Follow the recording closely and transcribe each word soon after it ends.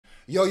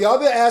Yo, y'all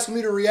been asking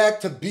me to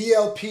react to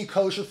BLP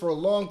KOSHER for a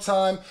long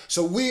time,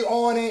 so we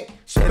on it.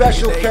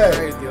 Special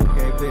K.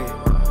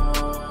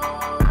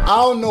 I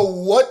don't know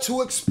what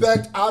to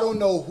expect. I don't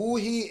know who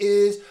he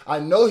is. I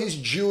know he's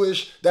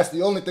Jewish. That's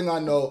the only thing I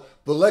know.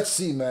 But let's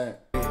see, man.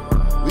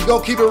 We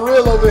gonna keep it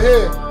real over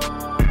here.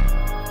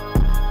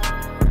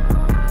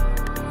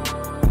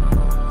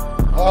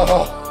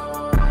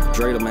 Oh.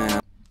 Dre the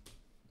man.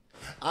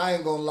 I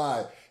ain't gonna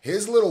lie.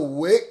 His little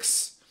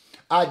wicks,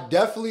 I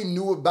definitely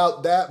knew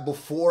about that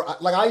before.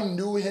 I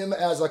knew him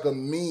as like a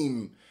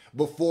meme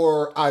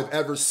before I've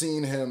ever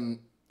seen him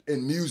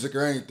in music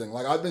or anything.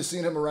 Like, I've been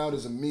seeing him around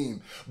as a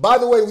meme. By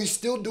the way, we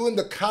still doing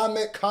the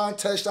comment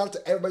contest. Shout out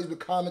to everybody who's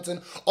been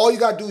commenting. All you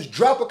gotta do is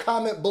drop a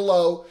comment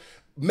below.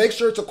 Make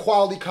sure it's a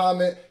quality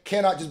comment.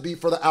 Cannot just be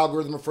for the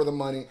algorithm or for the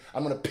money.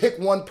 I'm gonna pick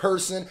one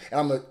person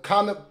and I'm gonna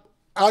comment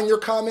on your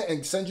comment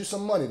and send you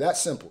some money.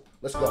 That's simple.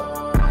 Let's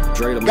go.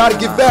 Dre the Gotta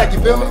man. give back, you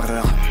feel me?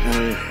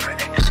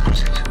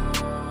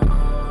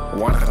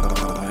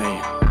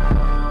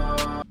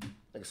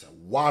 Nigga said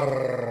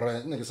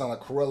water. Nigga sound like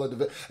Cruella de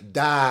Vil.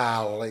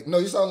 Darling. No,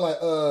 you sound like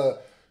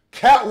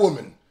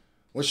Catwoman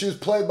when she was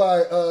played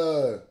by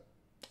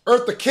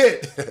Eartha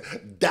Kitt.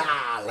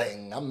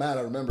 Darling. I'm mad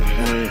I remember that.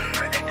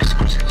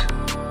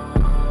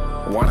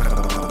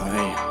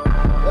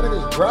 That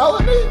nigga's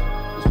growling me?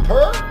 His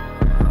purr?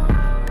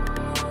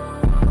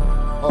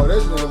 Oh,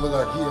 this nigga look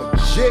like he a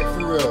jit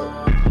for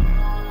real.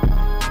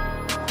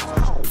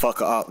 Fuck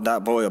up,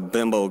 that boy a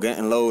bimbo.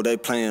 Getting low, they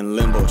playing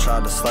limbo.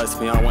 Tried to slice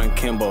me, I went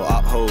Kimbo.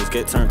 Op hoes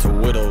get turned to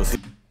widows.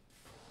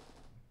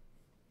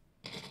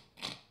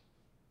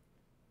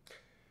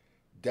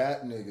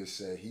 That nigga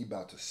said he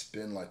about to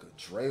spin like a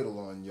dreidel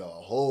on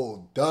y'all.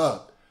 Hold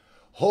up.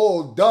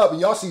 Hold up.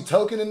 Y'all see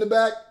Token in the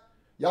back?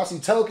 Y'all see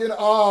Token?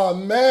 Oh,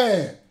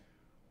 man.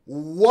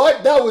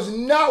 What? That was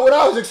not what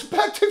I was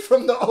expecting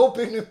from the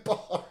opening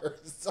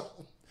bars.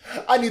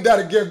 I need that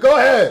again. Go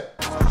ahead.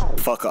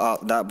 Fuck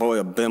up, that boy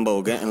a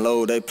bimbo. Getting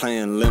low, they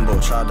playing limbo.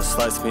 Tried to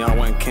slice me, I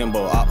went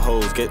Kimbo. Op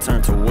hoes get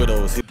turned to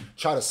widows.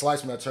 Try to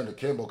slice me, I turned to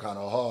Kimbo kind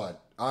of hard.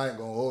 I ain't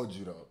gonna hold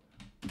you though.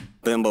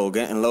 Bimbo,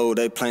 getting low,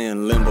 they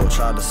playing limbo.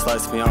 Tried to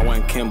slice me, I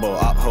went Kimbo.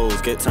 Op hoes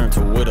get turned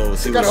to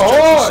widows. He was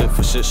hard. Shit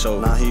for shit show.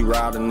 Now he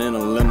riding in a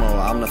limo.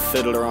 I'm the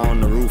fiddler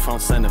on the roof. I'm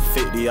sending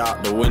 50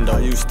 out the window.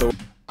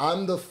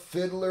 I'm the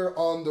fiddler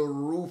on the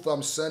roof.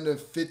 I'm sending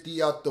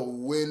 50 out the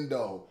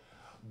window.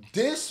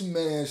 This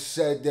man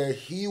said that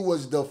he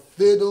was the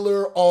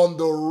fiddler on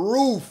the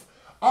roof.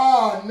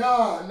 Ah,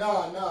 nah,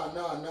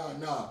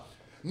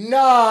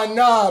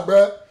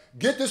 bruh.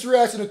 Get this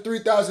reaction to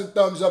 3,000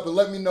 thumbs up and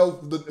let me know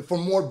for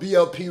more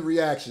BLP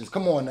reactions.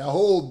 Come on now,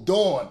 hold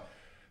on.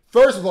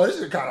 First of all, this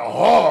is kind of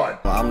hard.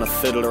 I'm the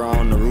fiddler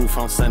on the roof,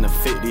 I'm sending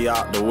 50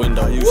 out the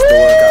window. Used to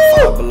work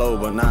at 5 below,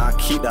 but now I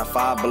keep that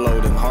 5 below.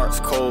 Them hearts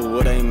cold,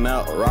 wood ain't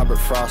melt. Robert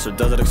Frost or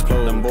does it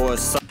explode? Them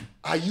boys suck.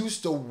 I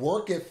used to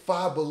work at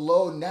 5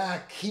 below, now I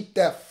keep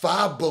that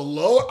 5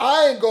 below.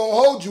 I ain't gonna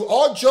hold you.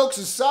 All jokes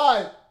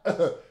aside,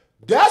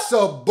 that's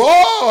a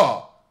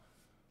bar.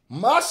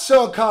 My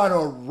son kind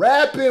of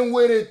rapping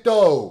with it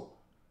though.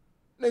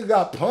 Nigga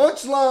got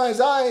punchlines.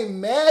 I ain't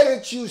mad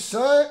at you,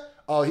 son.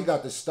 Oh, he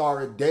got the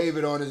Star of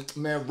David on his,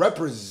 man.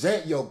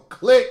 Represent your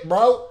clique,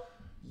 bro.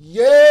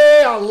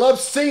 Yeah, I love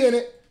seeing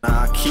it.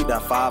 Nah, I keep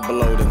that 5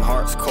 below. Them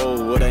hearts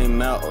cold, wood ain't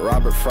melt.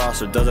 Robert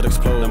Frost or does it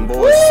explode? Them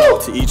boys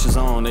suck, to each his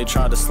own. They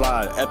tried to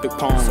slide, epic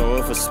poem. So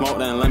if it's smoke,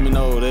 then let me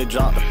know. They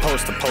dropped the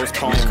post to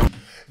postpone.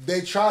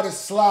 They try to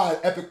slide,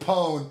 epic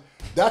pone.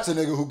 That's a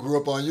nigga who grew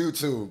up on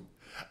YouTube.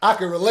 I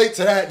can relate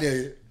to that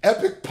nigga.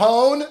 Epic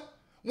pone?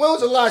 When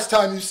was the last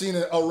time you seen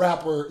a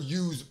rapper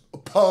use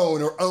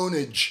pone or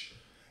ownage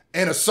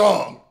in a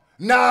song?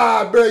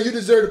 Nah, bro, you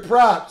deserve the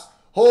props.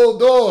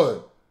 Hold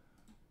on.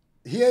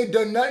 He ain't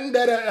done nothing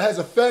that has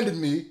offended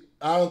me.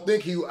 I don't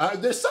think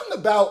there's something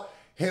about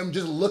him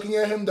just looking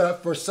at him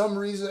that for some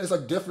reason it's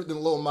like different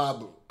than Lil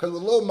Mabu. Because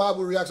when Lil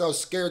Mabu reacts, I was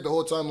scared the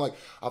whole time. Like,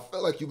 I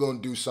felt like you're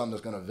going to do something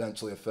that's going to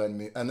eventually offend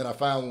me. And then I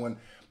found when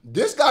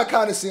this guy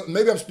kind of seemed,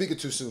 maybe I'm speaking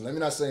too soon. Let me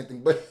not say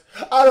anything. But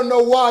I don't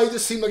know why. He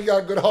just seemed like he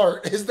got a good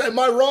heart. Am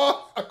I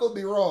wrong? I could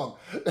be wrong.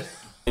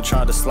 They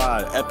tried to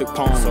slide, epic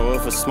poem. So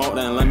if it's smoke,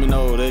 then let me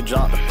know. They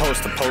dropped the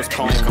post to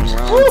postpone. Come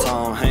around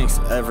Tom Hanks.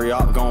 Every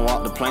op gon'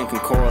 walk the plank in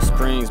Coral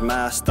Springs.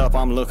 Masked up,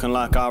 I'm looking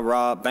like I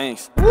robbed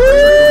banks.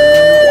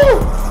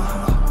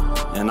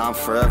 And I'm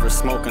forever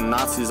smoking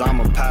Nazis.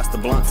 I'ma pass the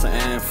blunt to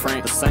Anne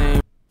Frank. The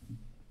same.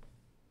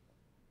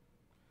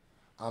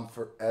 I'm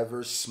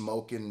forever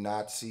smoking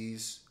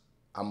Nazis.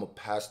 I'ma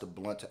pass the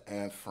blunt to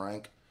Anne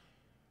Frank.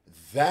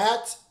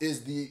 That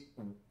is the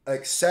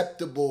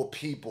acceptable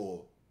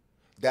people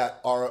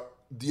that are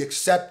the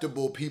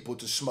acceptable people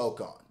to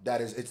smoke on. That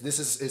is,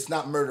 it's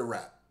not murder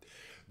rap.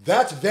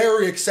 That's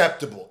very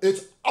acceptable.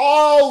 It's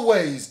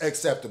always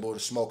acceptable to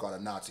smoke on a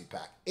Nazi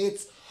pack.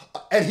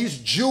 And he's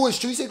Jewish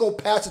too. He said go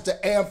pass it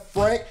to Anne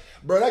Frank.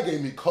 Bro, that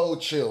gave me cold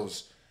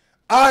chills.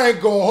 I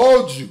ain't gonna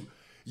hold you.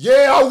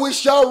 Yeah, I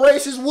wish y'all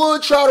racists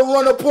would try to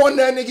run up on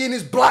that nigga in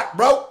his block,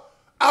 bro.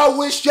 I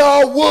wish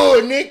y'all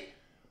would, Nick.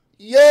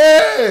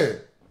 Yeah.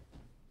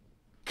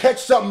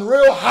 something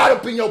real hot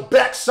up in your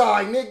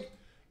backside, nigga.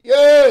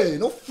 Yeah,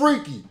 no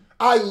freaky.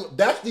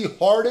 That's the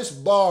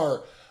hardest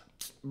bar.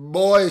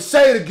 Boy,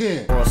 say it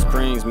again. Coral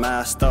Springs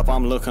masked up,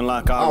 I'm looking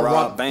like I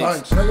robbed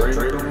banks.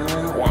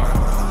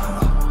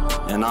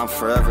 And I'm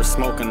forever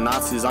smoking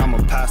Nazis, I'ma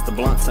pass the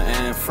blunt to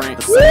Anne Frank.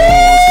 The same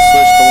ones who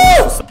switch the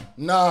ones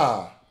who...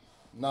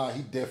 Nah,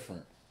 he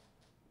different.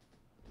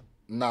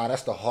 Nah,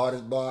 that's the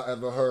hardest bar I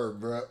ever heard,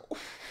 bro.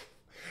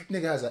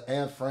 Nigga has an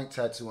Anne Frank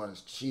tattoo on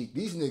his cheek.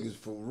 These niggas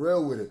for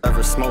real with it.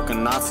 Forever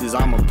smoking Nazis,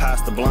 I'ma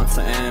pass the blunt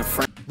to Anne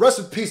Frank. Rest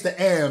in peace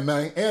to Anne,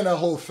 man, and her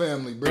whole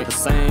family, bro. The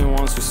same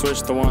ones who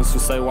switch the ones who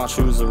say watch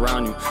who's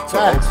around you. So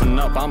open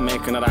up, I'm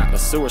making it out the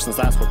sewer since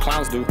that's what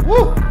clowns do.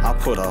 Woo! I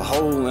put a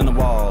hole in the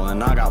wall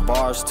and I got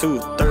bars too.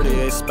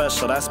 38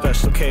 special, that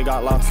special K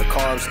got lots of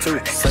carbs too.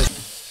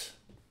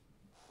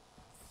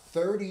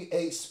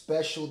 38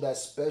 special, that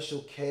special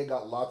K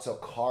got lots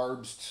of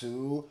carbs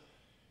too.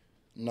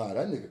 Nah,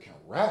 that nigga can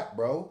rap,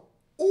 bro.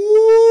 Ooh!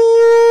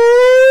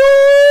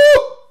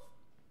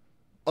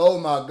 Oh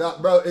my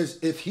God, bro.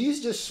 If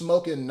he's just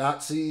smoking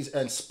Nazis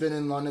and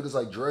spinning on niggas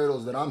like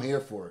dreidels, then I'm here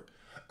for it.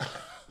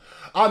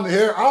 I'm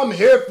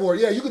here for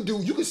it. Yeah, you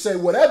can say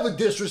whatever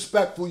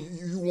disrespectful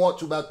you want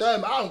to about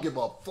that. I don't give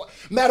a fuck.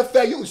 Matter of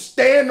fact, you can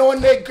stand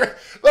on that.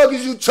 What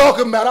is you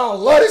talking about? I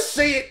love to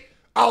see it.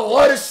 I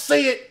love to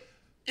see it.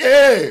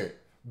 Yeah.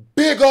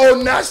 Big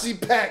old Nazi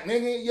pack,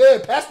 nigga.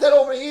 Yeah, pass that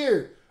over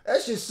here.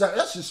 That shit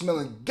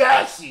smelling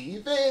gassy.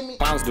 You feel me?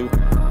 Clowns do.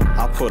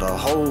 I put a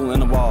hole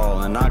in the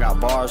wall and I got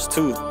bars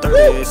too.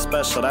 38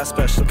 special, that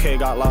special K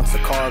got lots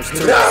of carbs too.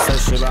 Said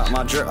shit about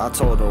my drip, I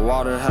told her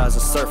water has a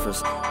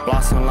surface.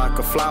 Blossoming like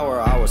a flower,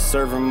 I was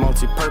serving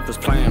multi-purpose.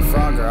 Playing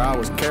Frogger, I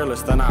was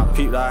careless, then I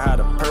peeped I had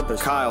a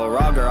purpose. Kyle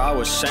Rogger, I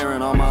was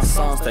sharing all my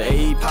songs to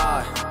AE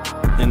Pie.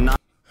 And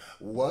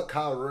what?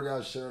 Kyle Rogger, I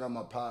was sharing all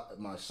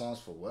my songs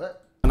for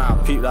what? And I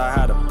peeped I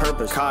had a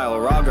purpose. Kyle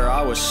Rogger,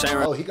 I was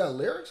sharing. Oh, he got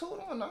lyrics? Hold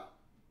on now.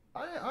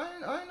 I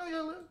ain't know you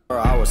had lyrics.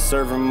 I was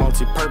serving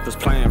multi-purpose,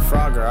 playing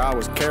Frogger. I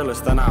was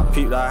careless, then I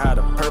peeped I had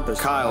a purpose.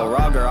 Kyle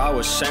Rogger, I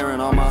was sharing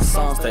all my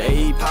songs to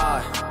AE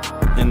Pie.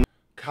 And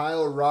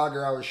Kyle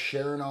Rogger, I was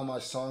sharing all my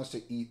songs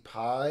to eat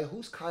pie.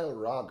 Who's Kyle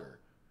Rogger?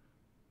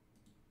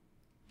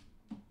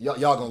 Y'all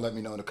gonna let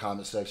me know in the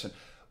comment section.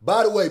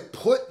 By the way,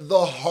 put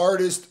the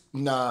hardest...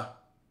 Nah.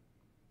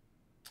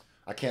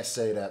 I can't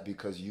say that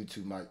because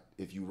YouTube might...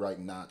 If you write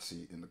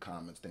Nazi in the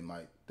comments, they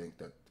might think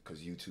that because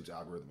YouTube's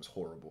algorithm is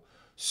horrible.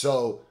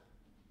 So...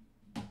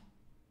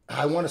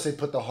 I want to say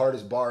put the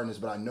hardest bar in this,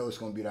 but I know it's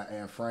going to be that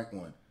Anne Frank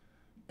one.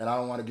 And I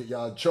don't want to get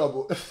y'all in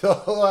trouble.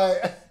 So,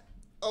 like,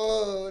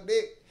 oh,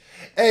 Nick.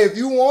 Hey, if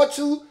you want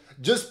to,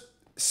 just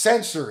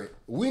censor it.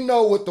 We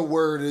know what the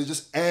word is.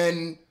 Just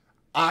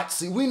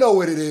N-Otzi. We know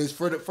what it is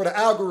for the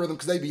algorithm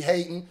because they be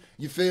hating.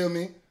 You feel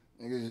me?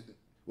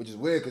 Which is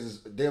weird because it's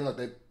damn like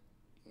they...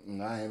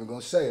 I ain't even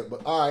going to say it.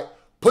 But, all right.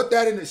 Put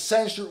that in the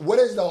censor. What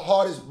is the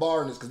hardest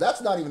bar in this? Because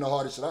that's not even the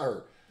hardest shit I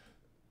heard.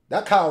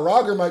 That Kyle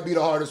Rogger might be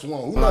the hardest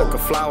one. Who knows? Like a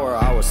flower,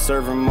 I was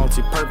serving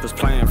multi-purpose,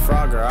 playing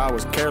Frogger. I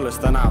was careless,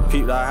 then I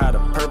peeped I had a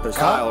purpose.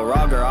 Kyle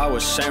Rogger, I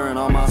was sharing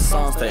all my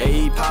songs to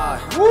AE Pie.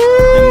 Woo!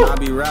 And I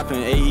be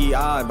rapping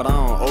AEI, but I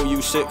don't owe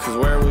you shit, cause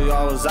where we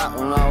all was at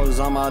when I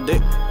was on my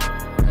dick.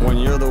 When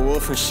you're the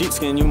wolf in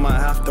sheepskin, you might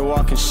have to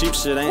walk in sheep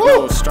shit. Ain't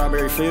no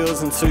strawberry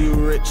fields until you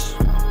rich.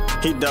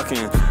 He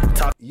ducking.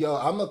 Yo,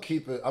 I'ma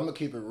keep it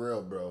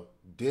real, bro.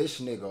 This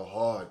nigga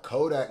hard.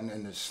 Kodak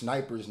and the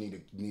snipers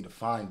need to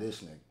find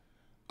this nigga.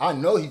 I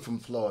know he from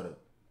Florida.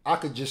 I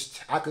could just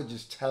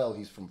tell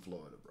he's from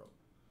Florida, bro.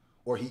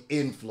 Or he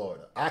in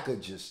Florida. I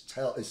could just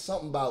tell. It's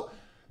something about,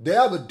 they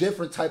have a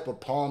different type of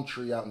palm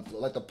tree out in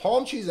Florida. Like the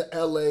palm trees in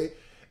LA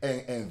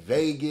and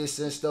Vegas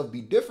and stuff be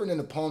different than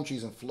the palm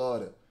trees in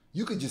Florida.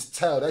 You could just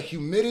tell that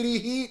humidity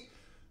heat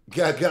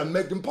gotta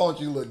make them palm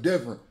trees look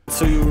different.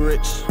 So you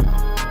rich.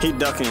 He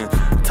ducking.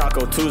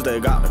 Taco Tuesday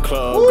got the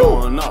club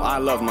going up. I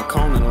love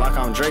McConan like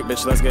I'm Drake,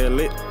 bitch. Let's get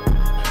lit.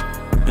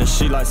 And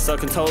she like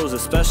sucking toes,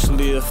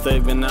 especially if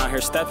they've been out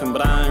here stepping,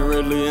 but I ain't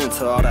really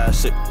into all that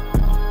shit.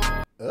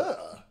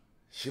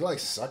 She like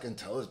sucking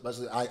toes,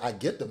 especially. I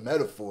get the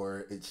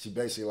metaphor. She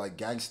basically like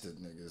gangster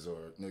niggas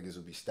or niggas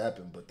who be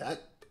stepping, but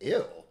that,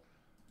 ew.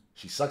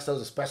 She sucks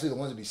toes, especially the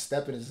ones that be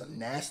stepping, is a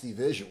nasty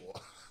visual.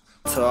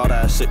 To all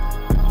that shit.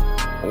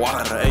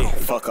 Water, ayy,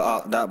 fuck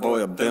up, that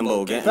boy a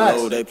bimbo. Getting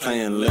low, they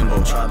playing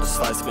limbo. Tried to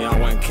slice me, I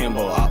went Kimbo.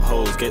 Op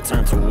hoes get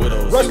turned to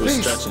widows. He was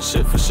stretching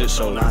shit for shit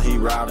show. Now he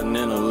riding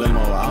in a limo.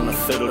 I'm the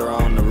fiddler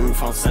on the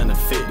roof, I'm sending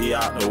 50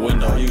 out the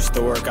window. Used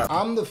to work out.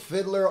 I'm the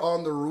fiddler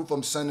on the roof,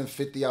 I'm sending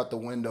 50 out the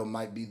window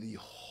might be the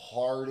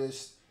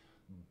hardest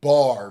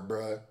bar,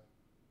 bruh.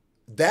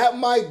 That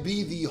might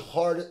be the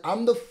hardest.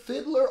 I'm the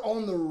fiddler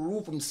on the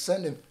roof, I'm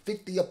sending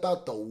 50 up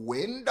out the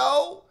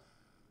window?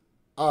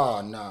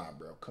 Oh, nah,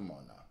 bro. Come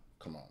on now.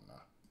 Come on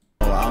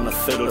now. I'm the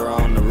fiddler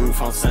on the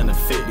roof, I'm sending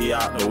 50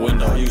 out the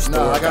window. Used to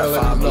work at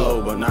 5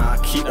 below, but now I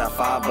keep that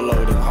 5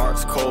 below. Them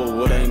hearts cold,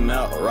 would they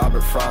melt?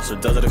 Robert Frost, or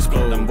does it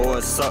explode? Them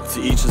boys suck,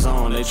 to each his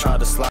own, they tried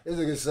to slide. This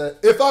nigga said,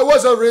 if I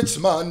was a rich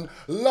man,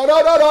 la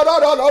da da da da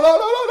da da da da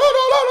da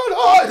da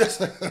da da.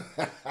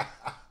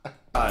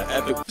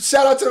 Epic.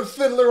 Shout out to the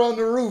fiddler on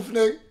the roof,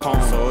 nigga.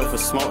 So if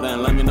it's smoke,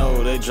 then let me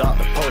know. They drop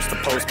the post to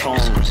postpone.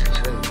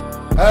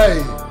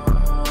 Hey,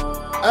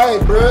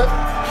 bruh.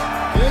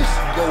 This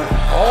go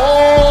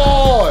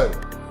hard.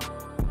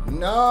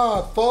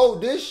 Nah,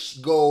 folks, this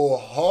go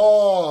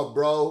hard,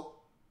 bro.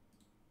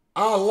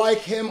 I like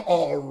him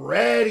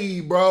already,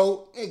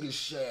 bro. Nigga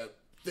said,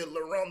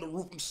 fiddler on the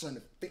roof, I'm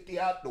sending 50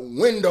 out the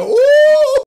window. Ooh!